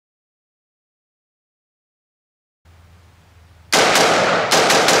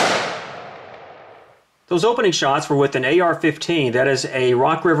Those opening shots were with an AR-15, that is a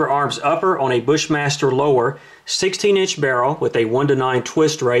Rock River Arms upper on a Bushmaster lower, 16-inch barrel with a 1:9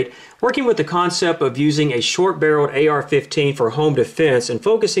 twist rate, working with the concept of using a short-barreled AR-15 for home defense and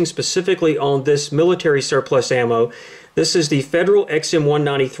focusing specifically on this military surplus ammo. This is the Federal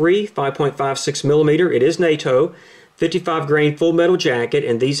XM193, 5.56mm. It is NATO, 55 grain full metal jacket,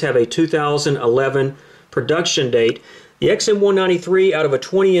 and these have a 2011 production date. The XM193, out of a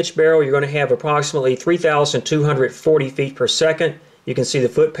 20-inch barrel, you're going to have approximately 3,240 feet per second. You can see the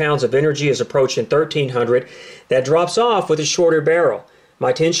foot-pounds of energy is approaching 1,300. That drops off with a shorter barrel.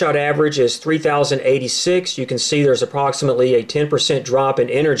 My 10-shot average is 3,086. You can see there's approximately a 10% drop in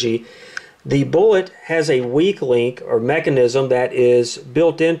energy. The bullet has a weak link or mechanism that is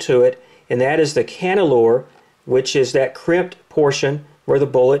built into it, and that is the cannelure, which is that crimped portion where the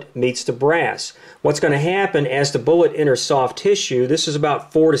bullet meets the brass. What's going to happen as the bullet enters soft tissue, this is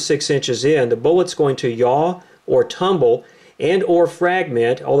about 4 to 6 inches in, the bullet's going to yaw or tumble and or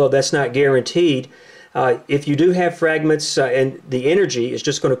fragment, although that's not guaranteed. If you do have fragments and the energy is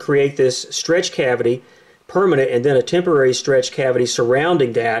just going to create this stretch cavity, permanent, and then a temporary stretch cavity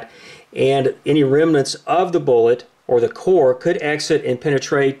surrounding that, and any remnants of the bullet or the core could exit and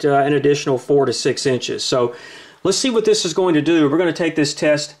penetrate an additional 4 to 6 inches. So let's see what this is going to do. We're going to take this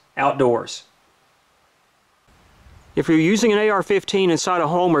test outdoors. If you're using an AR-15 inside a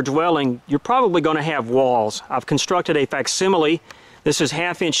home or dwelling, you're probably going to have walls. I've constructed a facsimile. This is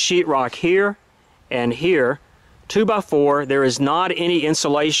 1/2-inch sheetrock here and here, 2x4. There is not any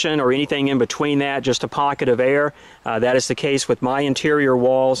insulation or anything in between that, just a pocket of air. That is the case with my interior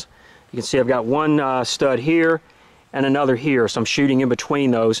walls. You can see I've got one stud here and another here, so I'm shooting in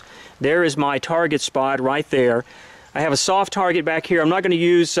between those. There is my target spot right there. I have a soft target back here. I'm not going to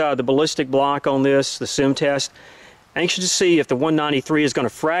use the ballistic block on this, the sim test. Anxious to see if the 193 is going to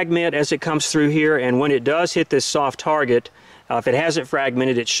fragment as it comes through here, and when it does hit this soft target, if it hasn't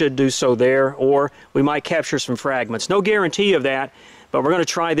fragmented, it should do so there, or we might capture some fragments. No guarantee of that, but we're going to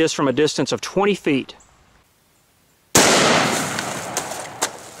try this from a distance of 20 feet.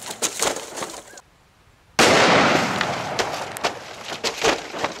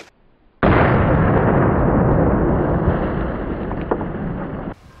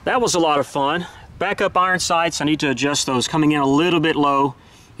 That was a lot of fun. Backup iron sights, I need to adjust those, coming in a little bit low,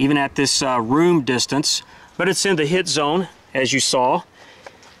 even at this room distance, but it's in the hit zone, as you saw.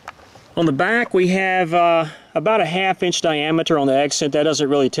 On the back, we have about a 1/2-inch diameter on the accent. That doesn't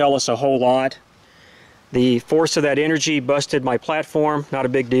really tell us a whole lot. The force of that energy busted my platform, not a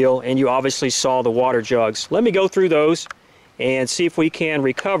big deal, and you obviously saw the water jugs. Let me go through those and see if we can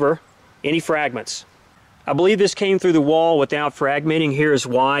recover any fragments. I believe this came through the wall without fragmenting. Here's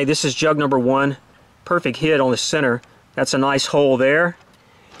why. This is jug number 1. Perfect hit on the center. That's a nice hole there.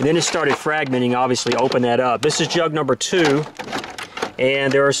 And then it started fragmenting, obviously opened that up. This is jug number 2.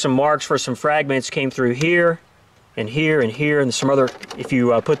 And there are some marks where some fragments came through here, and here, and here, and some other, if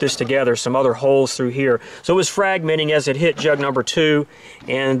you put this together, some other holes through here. So it was fragmenting as it hit jug number 2,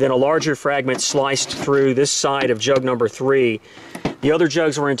 and then a larger fragment sliced through this side of jug number 3. The other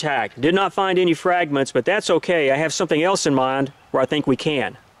jugs were intact. Did not find any fragments, but that's okay. I have something else in mind where I think we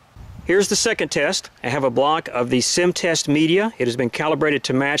can. Here's the second test. I have a block of the sim test media. It has been calibrated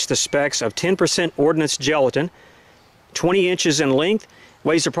to match the specs of 10% ordnance gelatin, 20 inches in length,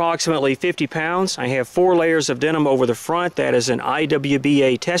 weighs approximately 50 pounds. I have 4 layers of denim over the front. That is an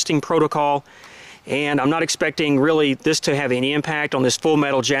IWBA testing protocol, and I'm not expecting really this to have any impact on this full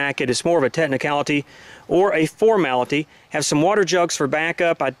metal jacket. It's more of a technicality or a formality. Have some water jugs for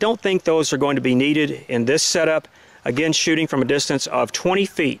backup. I don't think those are going to be needed in this setup. Again, shooting from a distance of 20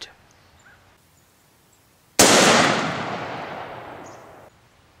 feet.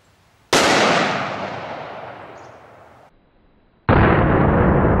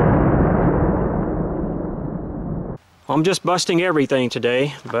 I'm just busting everything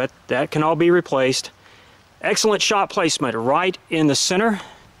today, but that can all be replaced. Excellent shot placement right in the center.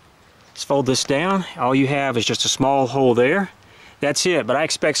 Let's fold this down. All you have is just a small hole there. That's it, but I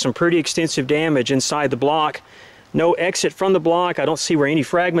expect some pretty extensive damage inside the block. No exit from the block. I don't see where any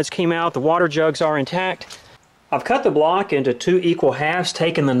fragments came out. The water jugs are intact. I've cut the block into 2 equal halves,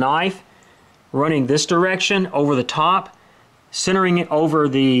 taking the knife, running this direction over the top, centering it over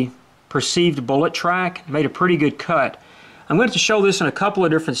the perceived bullet track. Made a pretty good cut. I'm going to show this in a couple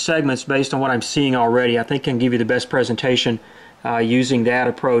of different segments based on what I'm seeing already. I think I can give you the best presentation using that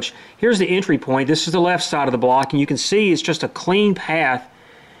approach. Here's the entry point. This is the left side of the block, and you can see it's just a clean path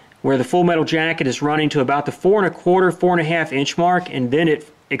where the full metal jacket is running to about the 4 1/4, 4.5 inch mark, and then it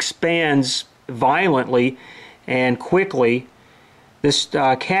expands violently and quickly This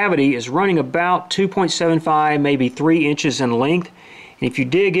cavity is running about 2.75, maybe 3 inches in length. And if you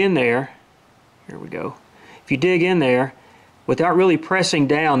dig in there, here we go. If you dig in there, without really pressing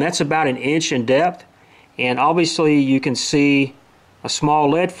down, that's about 1 inch in depth. And obviously you can see a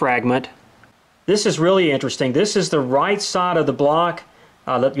small lead fragment. This is really interesting. This is the right side of the block.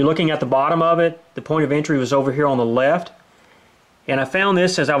 You're looking at the bottom of it. The point of entry was over here on the left. And I found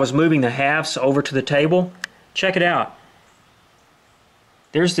this as I was moving the halves over to the table. Check it out.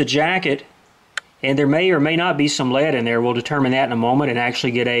 There's the jacket, and there may or may not be some lead in there. We'll determine that in a moment and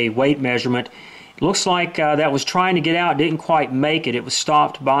actually get a weight measurement. It looks like that was trying to get out, didn't quite make it. It was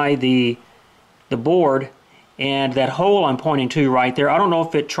stopped by the board, and that hole I'm pointing to right there, I don't know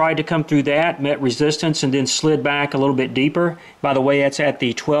if it tried to come through that, met resistance, and then slid back a little bit deeper. By the way, that's at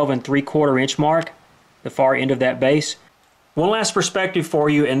the 12 3/4 inch mark, the far end of that base. One last perspective for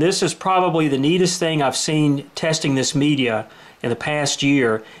you, and this is probably the neatest thing I've seen testing this media in the past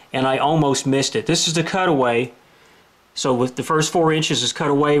year, and I almost missed it. This is the cutaway. So with the first 4 inches is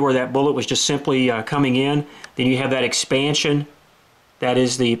cut away where that bullet was just simply coming in. Then you have that expansion. That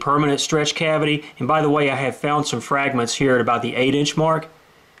is the permanent stretch cavity. And by the way, I have found some fragments here at about the 8 inch mark.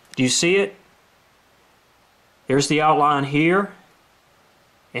 Do you see it? There's the outline here.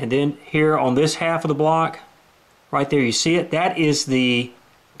 And then here on this half of the block, right there, you see it? That is the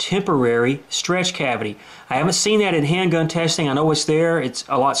temporary stretch cavity. I haven't seen that in handgun testing. I know it's there. It's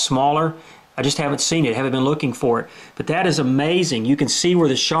a lot smaller. I just haven't seen it. I haven't been looking for it. But that is amazing. You can see where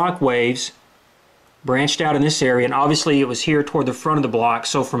the shock waves branched out in this area, and obviously it was here toward the front of the block.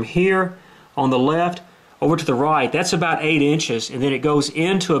 So from here on the left over to the right, that's about 8 inches, and then it goes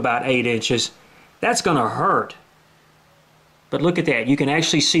into about 8 inches. That's going to hurt. But look at that. You can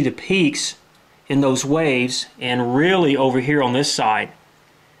actually see the peaks in those waves, and really over here on this side.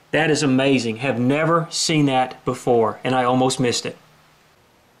 That is amazing. Have never seen that before, and I almost missed it.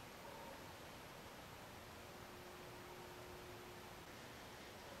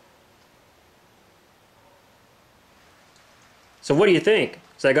 So what do you think?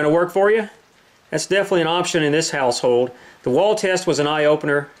 Is that going to work for you? That's definitely an option in this household. The wall test was an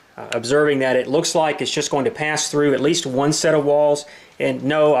eye-opener, observing that it looks like it's just going to pass through at least one set of walls. And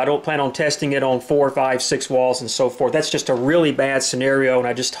no, I don't plan on testing it on 4, 5, 6 walls and so forth. That's just a really bad scenario, and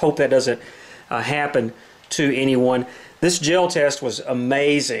I just hope that doesn't happen to anyone. This gel test was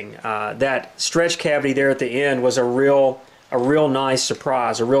amazing. That stretch cavity there at the end was a real nice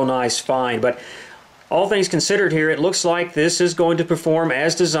surprise, a real nice find. But all things considered here, it looks like this is going to perform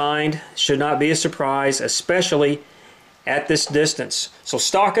as designed. Should not be a surprise, especially at this distance. So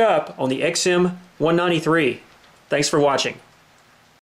stock up on the XM193. Thanks for watching.